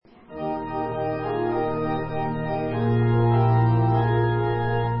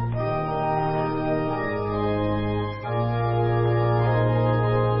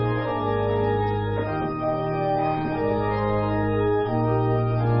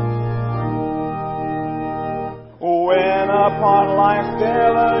upon life's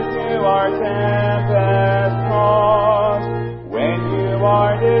billows you are tempest tossed. When you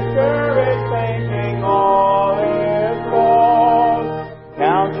are discouraged, thinking all is lost,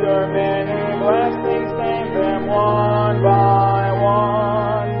 count your many blessings, name them one by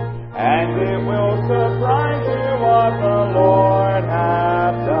one, and it will surprise you what the Lord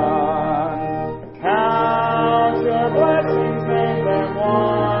hath done. Count your blessings, name them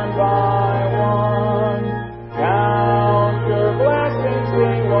one by one. Count your blessings,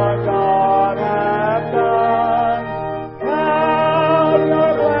 see what God hath done. Count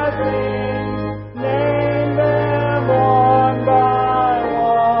your blessings, name them one by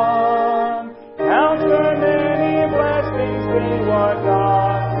one. Count your many blessings, see what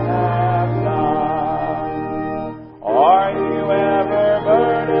God hath done. Are you ever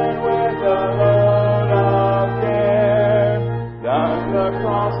burdened with a load of care? Does the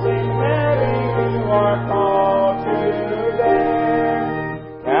cross seem heavy you are called to bear?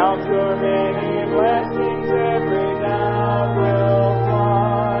 Count your many blessings, every doubt will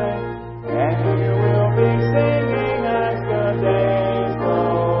fly, and you will be singing as the days go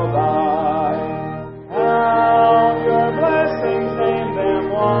by. Count your blessings, name them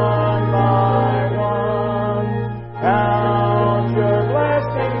one by one. Count your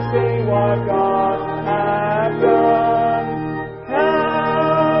blessings, see what God hath done.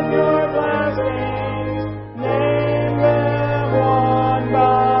 Count your blessings, name them one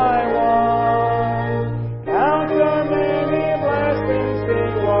by one. Count your many blessings, see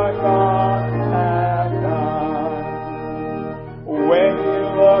what God hath done. When you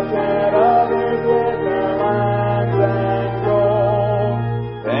look at others with their lands and gold,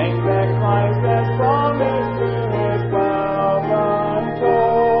 think that Christ has promised to his wealth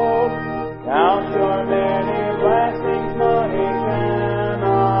untold. Count your many blessings, money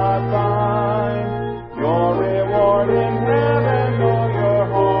cannot find your reward in heaven or your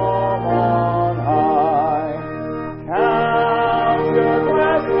home on high. Count your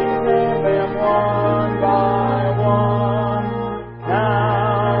blessings, name them one by one.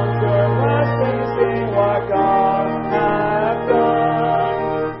 Count your blessings, see what God hath done.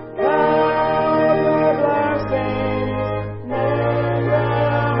 Count your blessings, name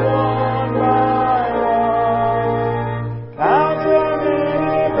them one by one. Count your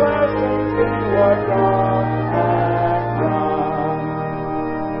many blessings, see what God hath done.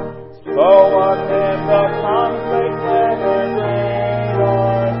 So what then the conflict, whether great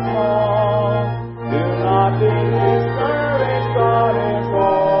or small? Do not be discouraged, God is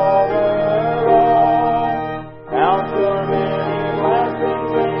over all. Count your many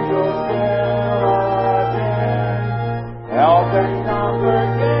blessings, angels still attend. Help and comfort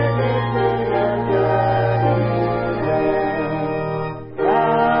give you through your journey's end.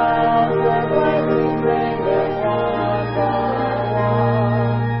 Count your blessings, name them one by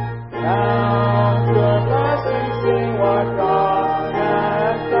one. Count your blessings, see what God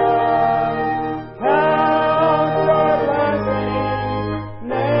hath done. Count your blessings,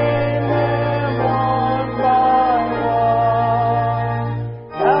 name them one by one.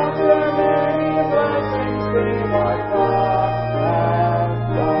 Count your many blessings, see what God hath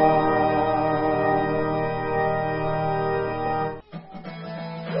done.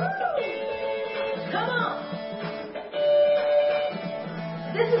 Come on.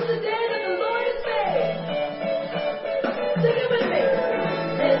 This is the day that the Lord has made. Sing it with me.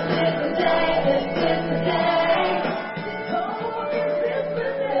 This is the day, this is the day. Oh, this is the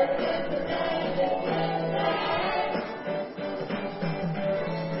day, this is the day, this is the day.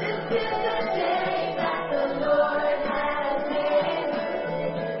 This is the day that the Lord has made.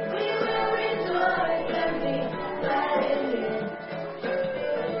 We will rejoice and be glad in it.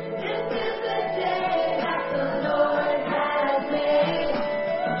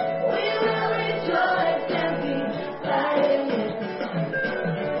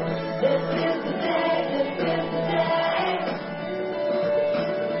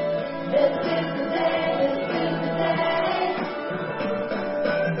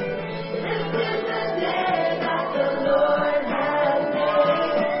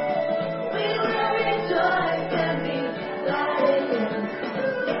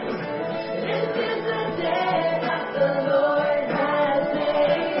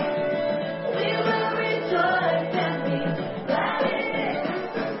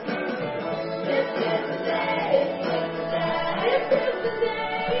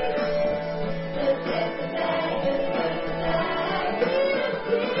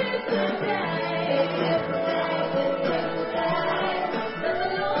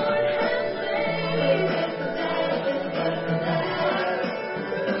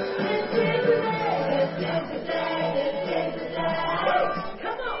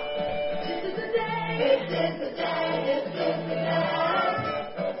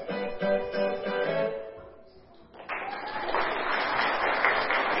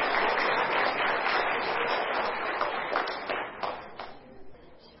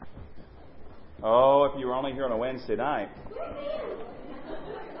 only here on a Wednesday night.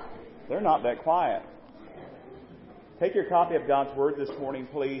 They're not that quiet. Take your copy of God's Word this morning,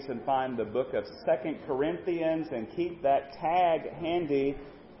 please, and find the book of 2 Corinthians and keep that tag handy.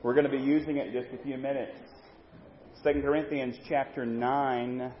 We're going to be using it in just a few minutes. 2 Corinthians chapter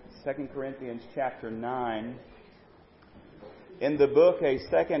 9. 2 Corinthians chapter 9. In the book, A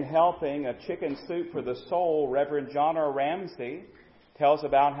Second Helping of Chicken Soup for the Soul, Reverend John R. Ramsey tells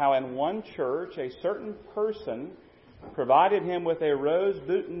about how in one church, a certain person provided him with a rose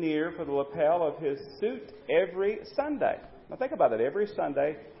boutonniere for the lapel of his suit every Sunday. Now think about it. Every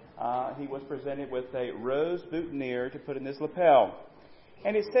Sunday, he was presented with a rose boutonniere to put in his lapel.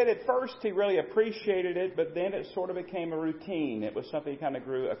 And he said at first he really appreciated it, but then it sort of became a routine. It was something he kind of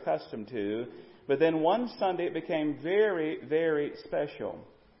grew accustomed to. But then one Sunday it became very, very special.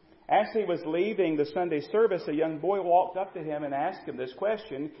 As he was leaving the Sunday service, a young boy walked up to him and asked him this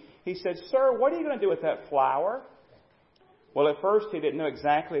question. He said, "Sir, what are you going to do with that flower?" Well, at first he didn't know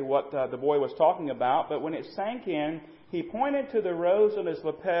exactly what the boy was talking about, but when it sank in, he pointed to the rose on his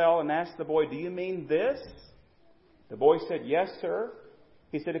lapel and asked the boy, "Do you mean this?" The boy said, "Yes, sir."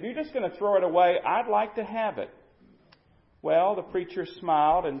 He said, "If you're just going to throw it away, I'd like to have it." Well, the preacher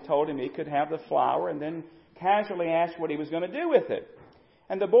smiled and told him he could have the flower and then casually asked what he was going to do with it.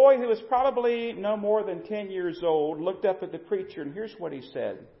 And the boy, who was probably no more than 10 years old, looked up at the preacher and here's what he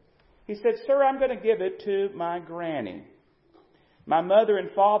said. He said, "Sir, I'm going to give it to my granny. My mother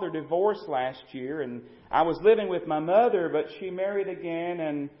and father divorced last year, and I was living with my mother, but she married again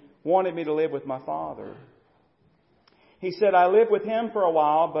and wanted me to live with my father. He said I lived with him for a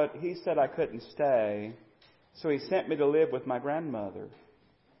while, but he said I couldn't stay, so he sent me to live with my grandmother.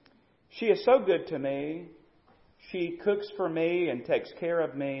 She is so good to me. She cooks for me and takes care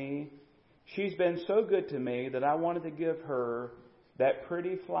of me. She's been so good to me that I wanted to give her that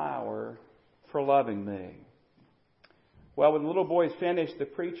pretty flower for loving me." Well, when the little boy finished, the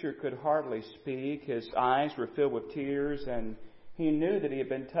preacher could hardly speak. His eyes were filled with tears, and he knew that he had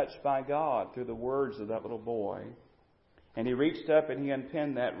been touched by God through the words of that little boy. And he reached up and he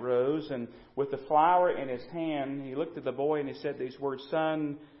unpinned that rose, and with the flower in his hand, he looked at the boy and he said these words,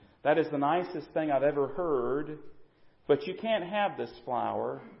 "Son, that is the nicest thing I've ever heard, but you can't have this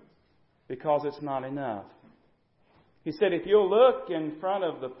flower because it's not enough." He said, "If you'll look in front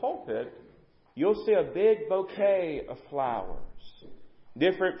of the pulpit, you'll see a big bouquet of flowers.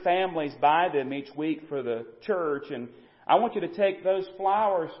 Different families buy them each week for the church, and I want you to take those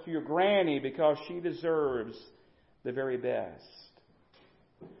flowers to your granny because she deserves the very best."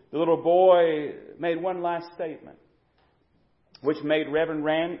 The little boy made one last statement, which made Reverend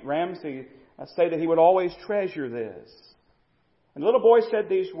Ramsey say that he would always treasure this. And the little boy said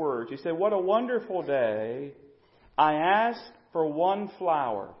these words. He said, "What a wonderful day. I asked for one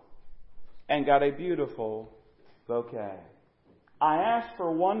flower and got a beautiful bouquet." I asked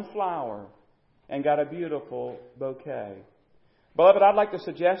for one flower and got a beautiful bouquet. Beloved, I'd like to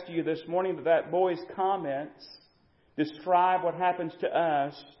suggest to you this morning that that boy's comments describe what happens to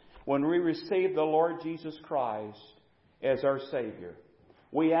us when we receive the Lord Jesus Christ as our Savior.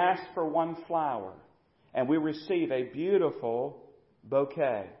 We ask for one flower and we receive a beautiful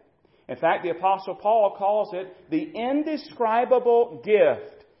bouquet. In fact, the Apostle Paul calls it the indescribable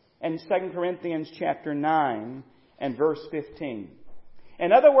gift in 2 Corinthians chapter 9 and verse 15.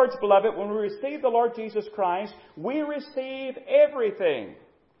 In other words, beloved, when we receive the Lord Jesus Christ, we receive everything.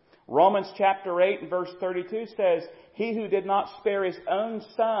 Romans chapter 8 and verse 32 says, "He who did not spare his own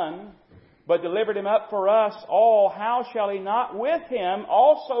Son, but delivered him up for us all, how shall he not with him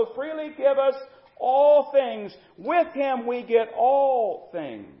also freely give us all things? With him we get all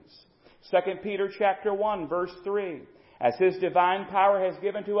things." 2 Peter chapter 1 verse 3. "As his divine power has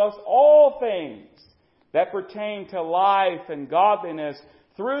given to us all things that pertain to life and godliness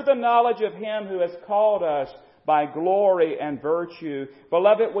through the knowledge of him who has called us by glory and virtue."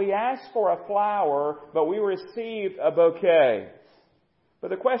 Beloved, we asked for a flower, but we received a bouquet. But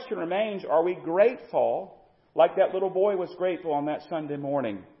the question remains, are we grateful like that little boy was grateful on that Sunday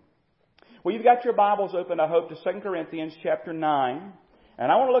morning? Well, you've got your Bibles open, I hope, to 2 Corinthians chapter 9.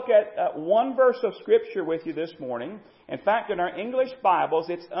 And I want to look at one verse of Scripture with you this morning. In fact, in our English Bibles,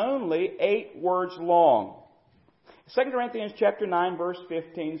 it's only 8 words long. 2 Corinthians chapter 9, verse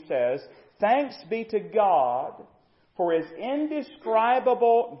 15 says, "Thanks be to God for His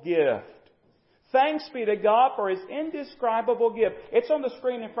indescribable gift." Thanks be to God for His indescribable gift. It's on the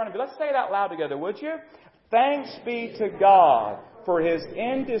screen in front of you. Let's say it out loud together, would you? Thanks be to God for His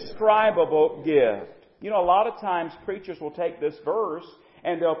indescribable gift. You know, a lot of times preachers will take this verse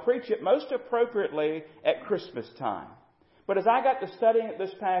and they'll preach it most appropriately at Christmas time. But as I got to studying it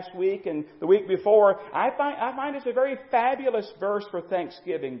this past week and the week before, I find it's a very fabulous verse for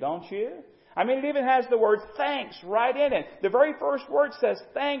Thanksgiving, don't you? I mean, it even has the word thanks right in it. The very first word says,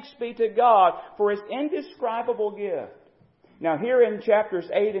 thanks be to God for His indescribable gift. Now here in chapters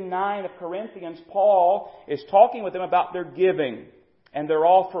 8 and 9 of Corinthians, Paul is talking with them about their giving and their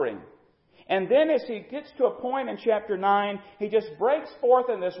offering. And then as he gets to a point in chapter 9, he just breaks forth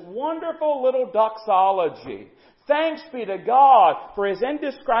in this wonderful little doxology. Thanks be to God for His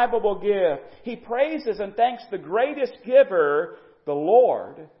indescribable gift. He praises and thanks the greatest giver, the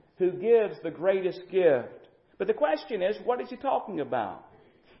Lord, who gives the greatest gift. But the question is, what is he talking about?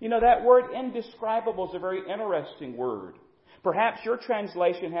 You know, that word indescribable is a very interesting word. Perhaps your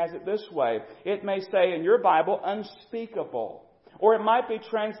translation has it this way. It may say in your Bible, unspeakable. Or it might be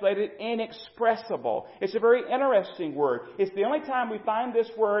translated inexpressible. It's a very interesting word. It's the only time we find this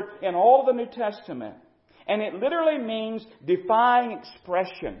word in all of the New Testament. And it literally means defying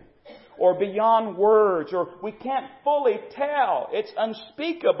expression, or beyond words, or we can't fully tell. It's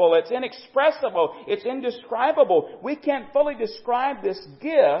unspeakable, it's inexpressible, it's indescribable. We can't fully describe this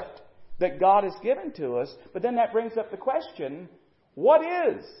gift that God has given to us. But then that brings up the question, what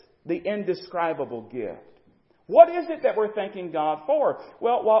is the indescribable gift? What is it that we're thanking God for?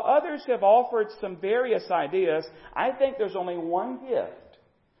 Well, while others have offered some various ideas, I think there's only one gift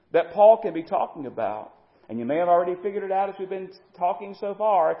that Paul can be talking about. And you may have already figured it out as we've been talking so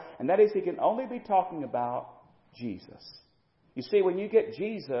far, and that is he can only be talking about Jesus. You see, when you get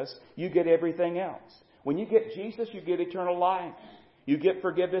Jesus, you get everything else. When you get Jesus, you get eternal life. You get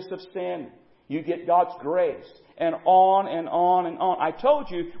forgiveness of sin. You get God's grace. And on and on and on. I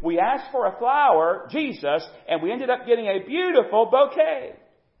told you, we asked for a flower, Jesus, and we ended up getting a beautiful bouquet.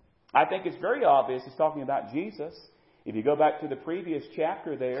 I think it's very obvious it's talking about Jesus. If you go back to the previous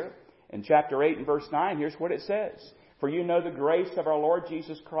chapter there, in chapter 8 and verse 9, here's what it says. For you know the grace of our Lord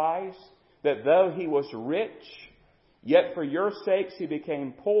Jesus Christ, that though He was rich, yet for your sakes He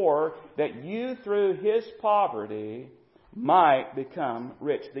became poor, that you through His poverty might become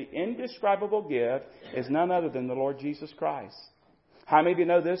rich. The indescribable gift is none other than the Lord Jesus Christ. How many of you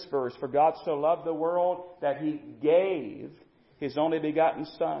know this verse? For God so loved the world that He gave His only begotten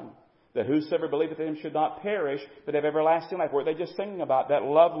Son, that whosoever believeth in Him should not perish, but have everlasting life. Were they just singing about that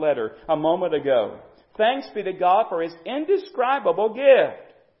love letter a moment ago? Thanks be to God for His indescribable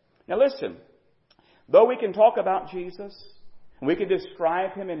gift. Now listen, though we can talk about Jesus, and we can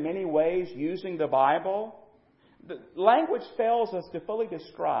describe Him in many ways using the Bible, the language fails us to fully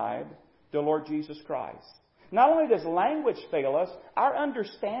describe the Lord Jesus Christ. Not only does language fail us, our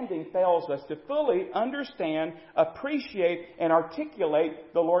understanding fails us to fully understand, appreciate, and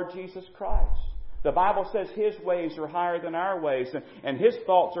articulate the Lord Jesus Christ. The Bible says His ways are higher than our ways, and His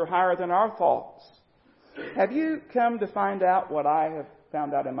thoughts are higher than our thoughts. Have you come to find out what I have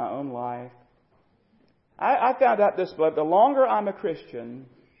found out in my own life? I found out this, but the longer I'm a Christian,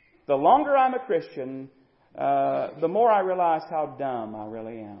 the more I realize how dumb I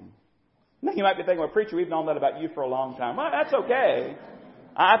really am. Now you might be thinking, well, preacher, we've known that about you for a long time. Well, that's okay.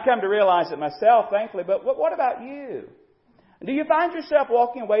 I've come to realize it myself, thankfully, but what about you? Do you find yourself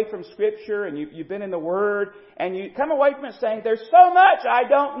walking away from Scripture and you've been in the Word and you come away from it saying, there's so much I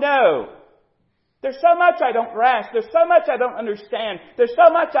don't know. There's so much I don't grasp. There's so much I don't understand. There's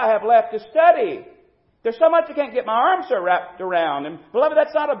so much I have left to study. There's so much I can't get my arms wrapped around. And beloved,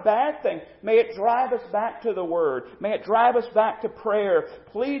 that's not a bad thing. May it drive us back to the Word. May it drive us back to prayer,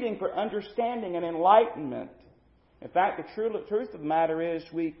 pleading for understanding and enlightenment. In fact, the truth of the matter is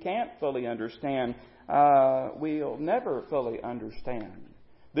we can't fully understand. We'll never fully understand.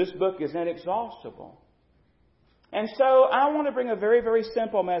 This book is inexhaustible. And so I want to bring a very, very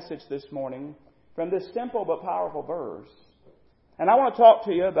simple message this morning from this simple but powerful verse. And I want to talk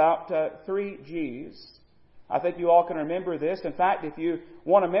to you about 3 G's. I think you all can remember this. In fact, if you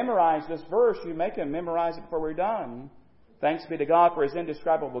want to memorize this verse, you may can memorize it before we're done. Thanks be to God for His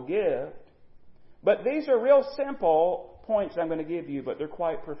indescribable gift. But these are real simple points I'm going to give you, but they're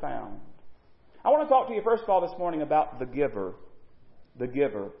quite profound. I want to talk to you first of all this morning about the giver. The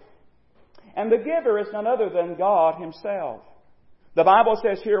giver. And the giver is none other than God Himself. The Bible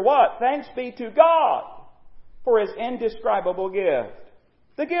says here what? Thanks be to God for His indescribable gift.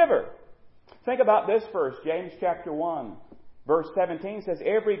 The giver. Think about this verse, James chapter 1, verse 17 says,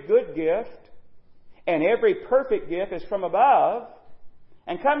 every good gift and every perfect gift is from above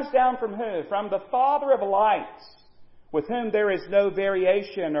and comes down from who? From the Father of lights, with whom there is no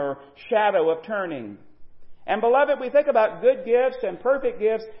variation or shadow of turning. And beloved, we think about good gifts and perfect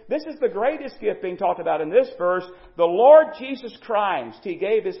gifts. This is the greatest gift being talked about in this verse. The Lord Jesus Christ, He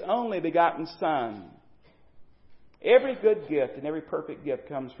gave His only begotten Son. Every good gift and every perfect gift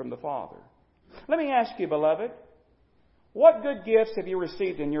comes from the Father. Let me ask you, beloved, what good gifts have you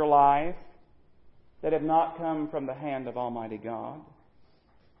received in your life that have not come from the hand of Almighty God?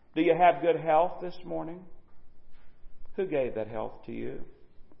 Do you have good health this morning? Who gave that health to you?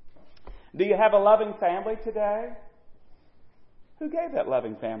 Do you have a loving family today? Who gave that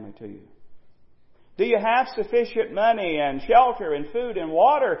loving family to you? Do you have sufficient money and shelter and food and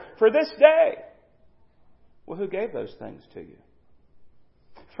water for this day? Well, who gave those things to you?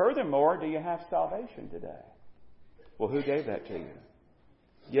 Furthermore, do you have salvation today? Well, who gave that to you?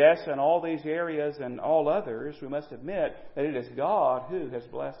 Yes, in all these areas and all others, we must admit that it is God who has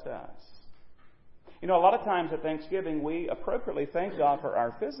blessed us. You know, a lot of times at Thanksgiving, we appropriately thank God for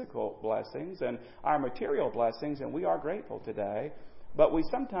our physical blessings and our material blessings, and we are grateful today. But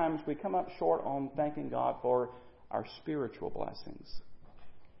sometimes we come up short on thanking God for our spiritual blessings.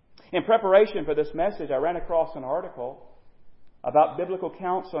 In preparation for this message, I ran across an article about biblical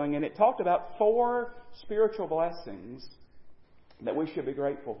counseling, and it talked about 4 spiritual blessings that we should be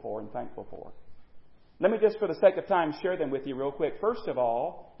grateful for and thankful for. Let me just, for the sake of time, share them with you real quick. First of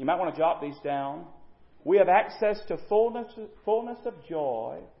all, you might want to jot these down. We have access to fullness of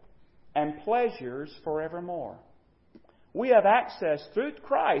joy and pleasures forevermore. We have access, through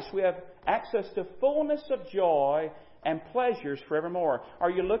Christ, we have access to fullness of joy and pleasures forevermore. Are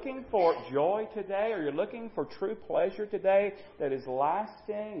you looking for joy today? Are you looking for true pleasure today that is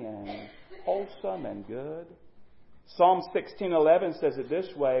lasting and wholesome and good? Psalm 16:11 says it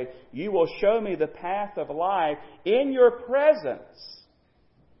this way, "You will show me the path of life. In your presence,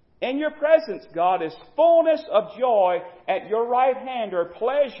 God, is fullness of joy. At your right hand are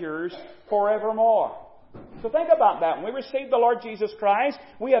pleasures forevermore." So think about that. When we receive the Lord Jesus Christ,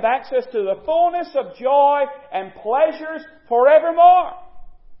 we have access to the fullness of joy and pleasures forevermore.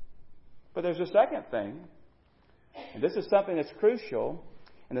 But there's a second thing, and this is something that's crucial.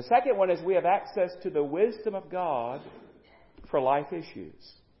 And the second one is we have access to the wisdom of God for life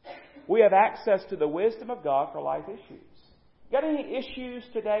issues. We have access to the wisdom of God for life issues. Got any issues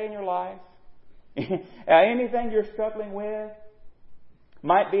today in your life? Anything you're struggling with?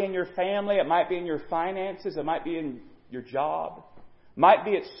 Might be in your family, it might be in your finances, it might be in your job. Might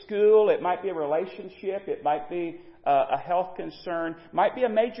be at school, it might be a relationship, it might be a health concern, might be a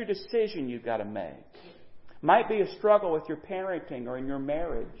major decision you've got to make. Might be a struggle with your parenting or in your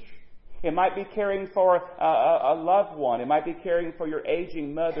marriage. It might be caring for a loved one. It might be caring for your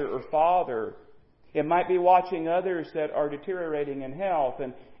aging mother or father. It might be watching others that are deteriorating in health.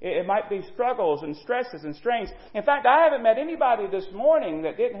 And it might be struggles and stresses and strains. In fact, I haven't met anybody this morning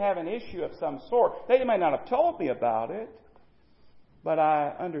that didn't have an issue of some sort. They may not have told me about it, but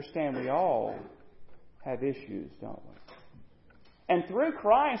I understand we all have issues, don't we? And through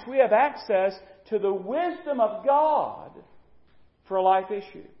Christ, we have access to the wisdom of God for life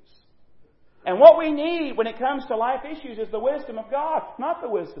issues. And what we need when it comes to life issues is the wisdom of God, not the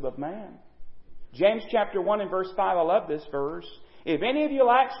wisdom of man. James chapter 1 and verse 5, I love this verse. If any of you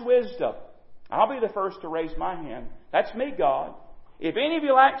lacks wisdom, I'll be the first to raise my hand. That's me, God. If any of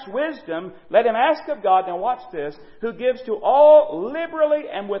you lacks wisdom, let him ask of God, now watch this, who gives to all liberally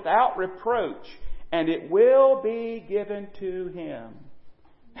and without reproach, and it will be given to him.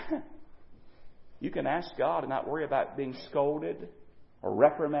 You can ask God and not worry about being scolded or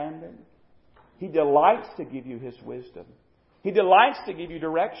reprimanded. He delights to give you His wisdom. He delights to give you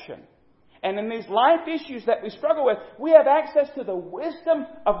direction. And in these life issues that we struggle with, we have access to the wisdom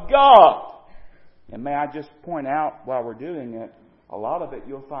of God. And may I just point out while we're doing it, a lot of it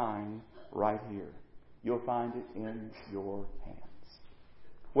you'll find right here. You'll find it in your hands.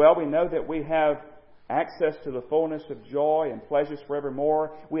 Well, we know that we have access to the fullness of joy and pleasures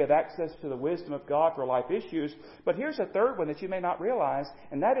forevermore. We have access to the wisdom of God for life issues. But here's a third one that you may not realize,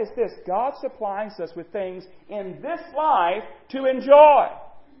 and that is this. God supplies us with things in this life to enjoy.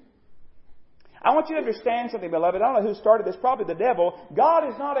 I want you to understand something, beloved. I don't know who started this, probably the devil. God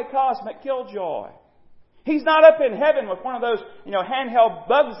is not a cosmic killjoy. He's not up in heaven with one of those, handheld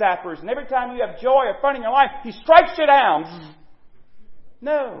bug zappers, and every time you have joy or fun in your life, He strikes you down.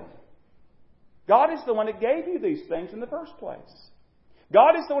 No. God is the one that gave you these things in the first place.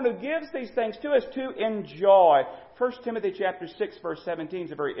 God is the one who gives these things to us to enjoy. 1 Timothy chapter 6, verse 17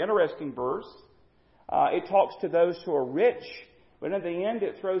 is a very interesting verse. It talks to those who are rich, but in the end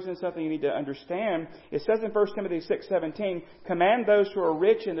it throws in something you need to understand. It says in 1 Timothy 6:17, command those who are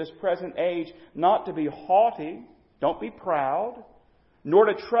rich in this present age not to be haughty, don't be proud, nor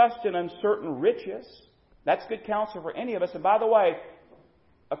to trust in uncertain riches. That's good counsel for any of us. And by the way,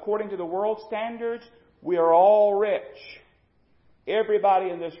 according to the world standards, we are all rich. Everybody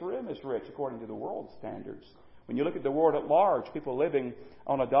in this room is rich according to the world standards. When you look at the world at large, people living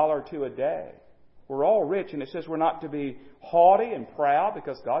on $1 or $2 a day. We're all rich, and it says we're not to be haughty and proud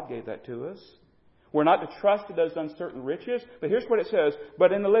because God gave that to us. We're not to trust in those uncertain riches. But here's what it says.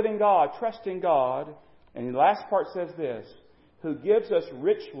 But in the living God, trust in God. And the last part says this. Who gives us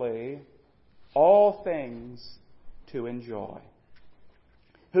richly all things to enjoy.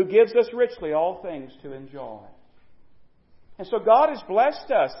 Who gives us richly all things to enjoy. And so God has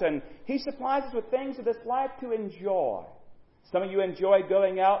blessed us, and He supplies us with things of this life to enjoy. Some of you enjoy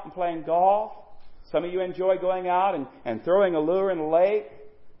going out and playing golf. Some of you enjoy going out and throwing a lure in the lake.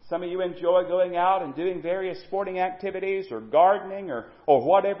 Some of you enjoy going out and doing various sporting activities or gardening or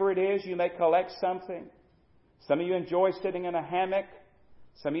whatever it is. You may collect something. Some of you enjoy sitting in a hammock.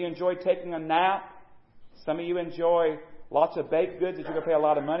 Some of you enjoy taking a nap. Some of you enjoy lots of baked goods that you're going to pay a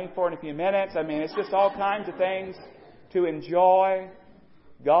lot of money for in a few minutes. I mean, it's just all kinds of things to enjoy.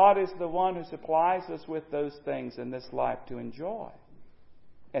 God is the one who supplies us with those things in this life to enjoy.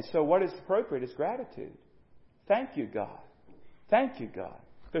 And so what is appropriate is gratitude. Thank you, God. Thank you, God.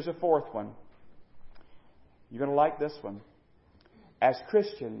 There's a fourth one. You're going to like this one. As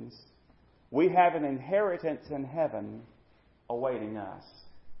Christians, we have an inheritance in heaven awaiting us.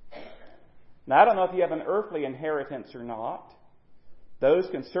 Now, I don't know if you have an earthly inheritance or not. Those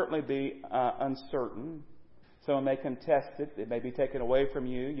can certainly be uncertain. Someone may contest it. It may be taken away from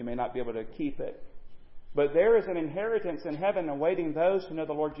you. You may not be able to keep it. But there is an inheritance in heaven awaiting those who know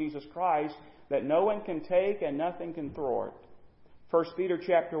the Lord Jesus Christ that no one can take and nothing can thwart. 1 Peter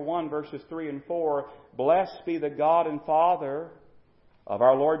chapter 1, verses 3 and 4, Blessed be the God and Father of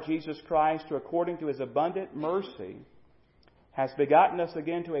our Lord Jesus Christ, who according to His abundant mercy has begotten us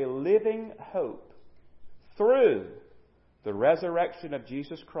again to a living hope through the resurrection of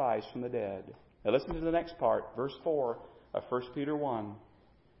Jesus Christ from the dead. Now listen to the next part, verse 4 of 1 Peter 1.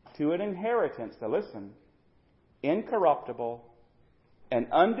 To an inheritance, now listen, incorruptible and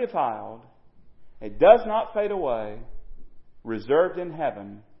undefiled, it does not fade away, reserved in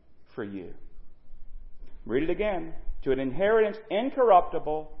heaven for you. Read it again. To an inheritance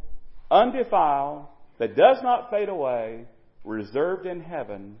incorruptible, undefiled, that does not fade away, reserved in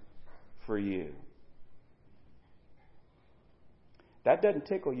heaven for you. That doesn't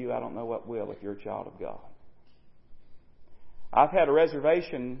tickle you, I don't know what will if you're a child of God. I've had a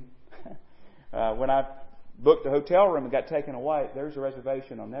reservation when I booked a hotel room and got taken away. There's a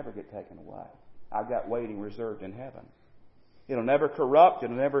reservation that'll never get taken away. I've got waiting reserved in heaven. It'll never corrupt.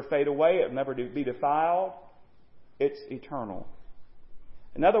 It'll never fade away. It'll never be defiled. It's eternal.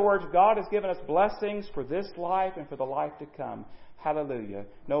 In other words, God has given us blessings for this life and for the life to come. Hallelujah.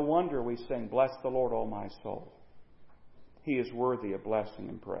 No wonder we sing, Bless the Lord, O my soul. He is worthy of blessing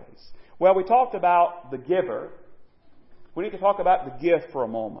and praise. Well, we talked about the giver. We need to talk about the gift for a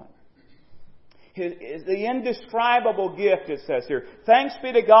moment. The indescribable gift, it says here. Thanks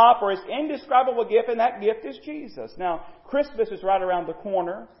be to God for His indescribable gift, and that gift is Jesus. Now, Christmas is right around the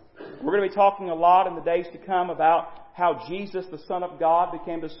corner. We're going to be talking a lot in the days to come about how Jesus, the Son of God,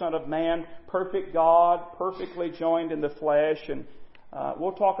 became the Son of Man, perfect God, perfectly joined in the flesh. And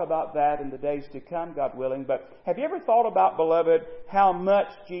we'll talk about that in the days to come, God willing. But have you ever thought about, beloved, how much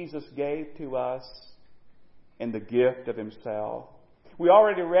Jesus gave to us in the gift of Himself? We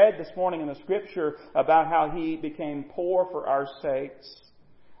already read this morning in the Scripture about how He became poor for our sakes.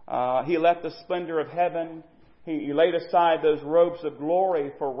 He left the splendor of heaven. He laid aside those robes of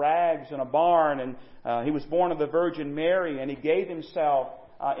glory for rags in a barn. And He was born of the Virgin Mary. And He gave Himself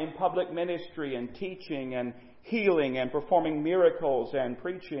in public ministry and teaching and healing and performing miracles and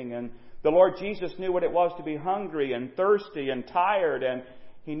preaching. And the Lord Jesus knew what it was to be hungry and thirsty and tired. And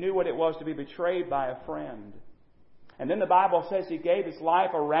He knew what it was to be betrayed by a friend. And then the Bible says He gave His life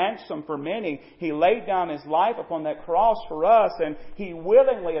a ransom for many. He laid down His life upon that cross for us, and He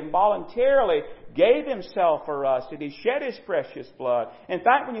willingly and voluntarily gave Himself for us, and He shed His precious blood. In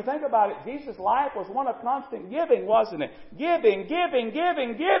fact, when you think about it, Jesus' life was one of constant giving, wasn't it? Giving, giving,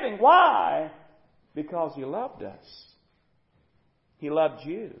 giving, giving. Why? Because He loved us. He loved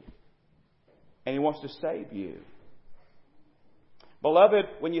you. And He wants to save you. Beloved,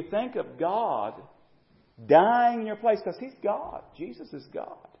 when you think of God dying in your place, because He's God. Jesus is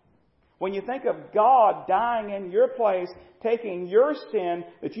God. When you think of God dying in your place, taking your sin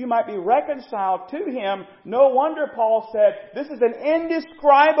that you might be reconciled to Him, no wonder Paul said, this is an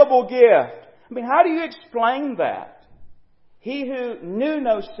indescribable gift. I mean, how do you explain that? He who knew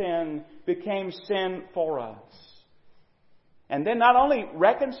no sin became sin for us. And then not only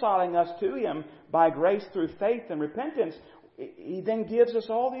reconciling us to Him by grace through faith and repentance, He then gives us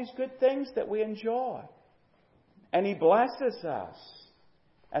all these good things that we enjoy. And He blesses us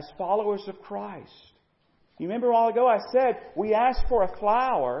as followers of Christ. You remember a while ago I said we asked for a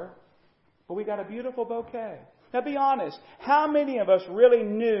flower, but we got a beautiful bouquet. Now be honest, how many of us really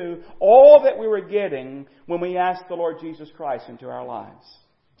knew all that we were getting when we asked the Lord Jesus Christ into our lives?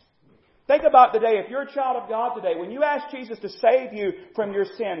 Think about today, if you're a child of God today, when you asked Jesus to save you from your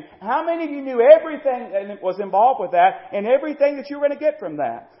sin, how many of you knew everything that was involved with that and everything that you were going to get from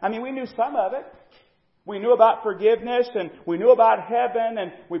that? I mean, we knew some of it. We knew about forgiveness and we knew about heaven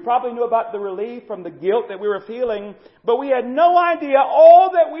and we probably knew about the relief from the guilt that we were feeling, but we had no idea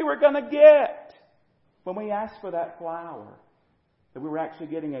all that we were going to get when we asked for that flower, that we were actually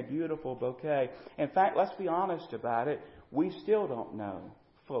getting a beautiful bouquet. In fact, let's be honest about it, we still don't know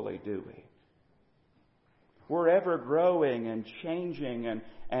fully, do we? We're ever growing and changing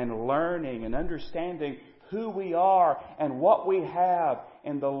and learning and understanding who we are and what we have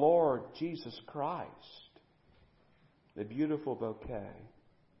in the Lord Jesus Christ. The beautiful bouquet.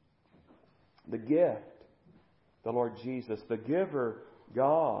 The gift, the Lord Jesus. The giver,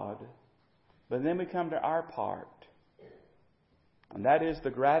 God. But then we come to our part. And that is the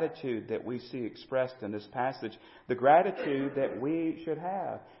gratitude that we see expressed in this passage. The gratitude that we should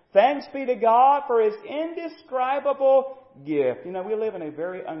have. Thanks be to God for His indescribable gift. You know, we live in a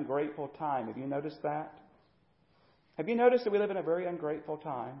very ungrateful time. Have you noticed that? Have you noticed that we live in a very ungrateful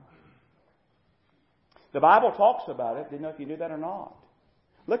time? The Bible talks about it. Didn't know if you knew that or not.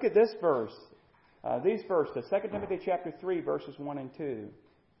 Look at this verse. These verses. 2 Timothy chapter 3, verses 1 and 2.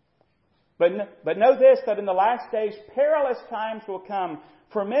 But know this, that in the last days perilous times will come.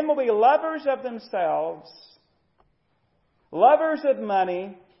 For men will be lovers of themselves, lovers of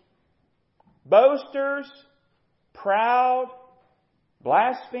money, boasters, proud,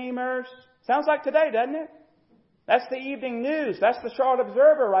 blasphemers. Sounds like today, doesn't it? That's the evening news. That's the Charlotte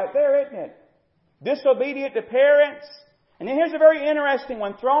Observer right there, isn't it? Disobedient to parents. And then here's a very interesting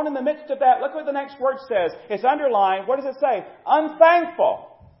one. Thrown in the midst of that, look what the next word says. It's underlined. What does it say? Unthankful.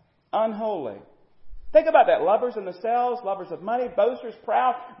 Unholy. Think about that. Lovers of themselves, lovers of money, boasters,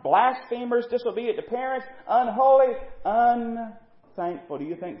 proud, blasphemers, disobedient to parents, unholy, unthankful. Do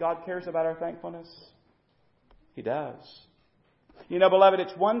you think God cares about our thankfulness? He does. You know, beloved,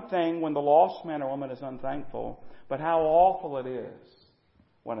 it's one thing when the lost man or woman is unthankful, but how awful it is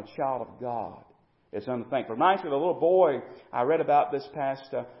when a child of God is unthankful. It reminds me of a little boy I read about this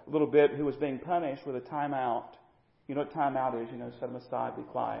past little bit who was being punished with a timeout. You know what timeout is? You know, set him aside, be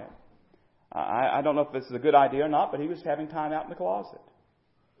quiet. I don't know if this is a good idea or not, but he was having time out in the closet.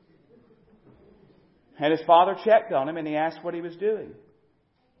 And his father checked on him and he asked what he was doing.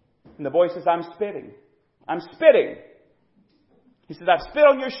 And the boy says, I'm spitting. I'm spitting. He says, I've spit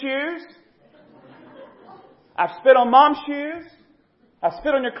on your shoes. I've spit on Mom's shoes. I've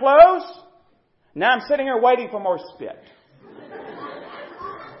spit on your clothes. Now I'm sitting here waiting for more spit.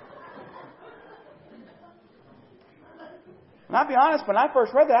 And I'll be honest, when I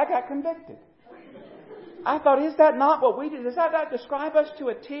first read that, I got convicted. I thought, is that not what we did? Does that not describe us to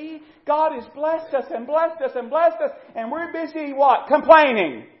a T? God has blessed us and blessed us and blessed us, and we're busy what?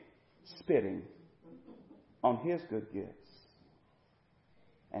 Complaining. Spitting on His good gifts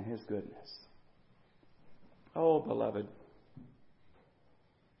and His goodness. Oh, beloved,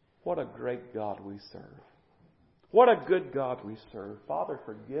 what a great God we serve. What a good God we serve. Father,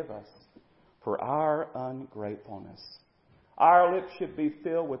 forgive us for our ungratefulness. Our lips should be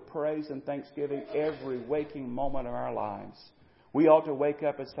filled with praise and thanksgiving every waking moment of our lives. We ought to wake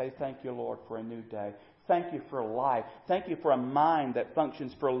up and say, thank you, Lord, for a new day. Thank you for life. Thank you for a mind that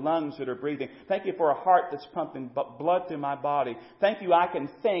functions, for lungs that are breathing. Thank you for a heart that's pumping blood through my body. Thank you I can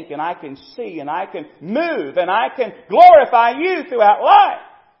think and I can see and I can move and I can glorify you throughout life.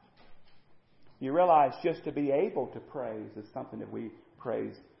 You realize just to be able to praise is something that we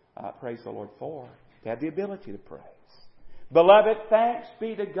praise the Lord for. To have the ability to praise. Beloved, thanks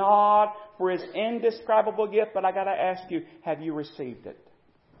be to God for His indescribable gift. But I got to ask you, have you received it?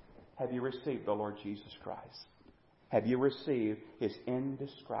 Have you received the Lord Jesus Christ? Have you received His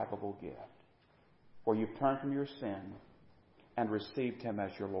indescribable gift? Where you've turned from your sin and received Him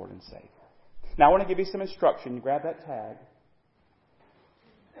as your Lord and Savior. Now I want to give you some instruction. You grab that tag.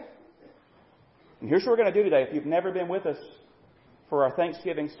 And here's what we're going to do today. If you've never been with us for our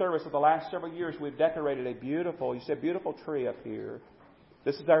Thanksgiving service of the last several years, we've decorated a beautiful tree up here.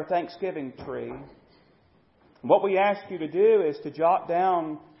 This is our Thanksgiving tree. And what we ask you to do is to jot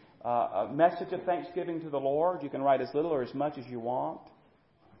down a message of thanksgiving to the Lord. You can write as little or as much as you want.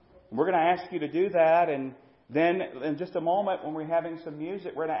 And we're going to ask you to do that, and then in just a moment when we're having some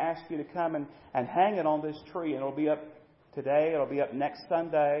music, we're going to ask you to come and hang it on this tree. And it'll be up today, it'll be up next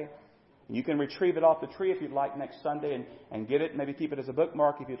Sunday. You can retrieve it off the tree if you'd like next Sunday and get it. Maybe keep it as a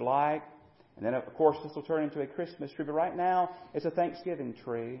bookmark if you'd like. And then, of course, this will turn into a Christmas tree. But right now, it's a Thanksgiving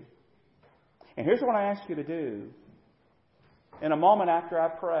tree. And here's what I ask you to do. In a moment after I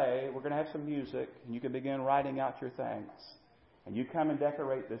pray, we're going to have some music, and you can begin writing out your thanks. And you come and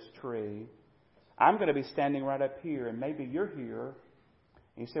decorate this tree. I'm going to be standing right up here, and maybe you're here,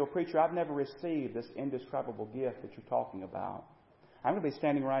 and you say, well, preacher, I've never received this indescribable gift that you're talking about. I'm going to be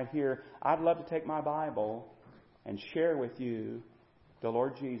standing right here. I'd love to take my Bible and share with you the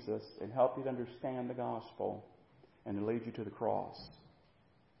Lord Jesus and help you to understand the gospel and to lead you to the cross.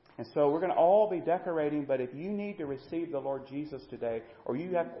 And so we're going to all be decorating, but if you need to receive the Lord Jesus today, or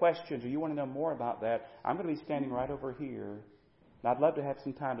you have questions, or you want to know more about that, I'm going to be standing right over here. And I'd love to have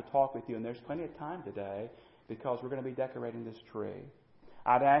some time to talk with you, and there's plenty of time today because we're going to be decorating this tree.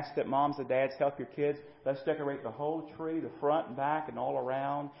 I'd ask that moms and dads help your kids. Let's decorate the whole tree, the front and back and all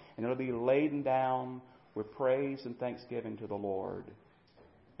around, and it'll be laden down with praise and thanksgiving to the Lord.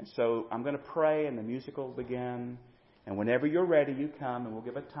 And so I'm going to pray, and the music will begin. And whenever you're ready, you come, and we'll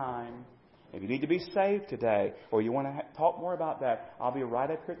give a time. If you need to be saved today, or you want to talk more about that, I'll be right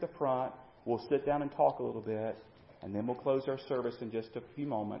up here at the front. We'll sit down and talk a little bit, and then we'll close our service in just a few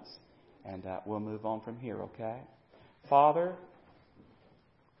moments, and we'll move on from here, okay? Father,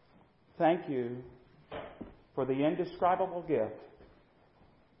 thank you for the indescribable gift,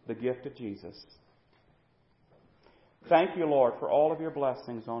 the gift of Jesus. Thank you, Lord, for all of your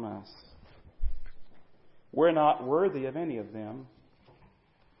blessings on us. We're not worthy of any of them,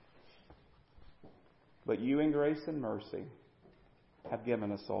 but you in grace and mercy have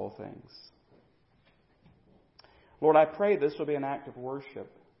given us all things. Lord, I pray this will be an act of worship.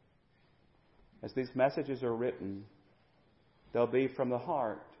 As these messages are written, they'll be from the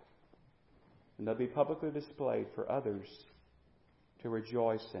heart, and they'll be publicly displayed for others to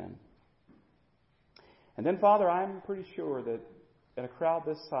rejoice in. And then, Father, I'm pretty sure that in a crowd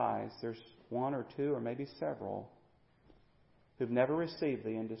this size, there's one or two or maybe several who've never received the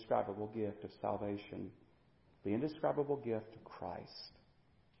indescribable gift of salvation, the indescribable gift of Christ.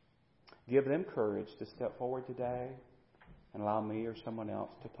 Give them courage to step forward today and allow me or someone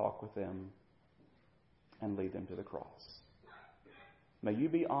else to talk with them and lead them to the cross. May you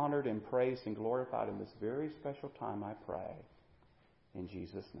be honored and praised and glorified in this very special time, I pray. In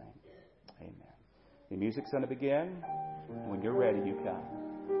Jesus' name, amen. The music's going to begin. When you're ready, you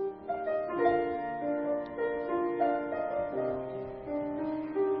come.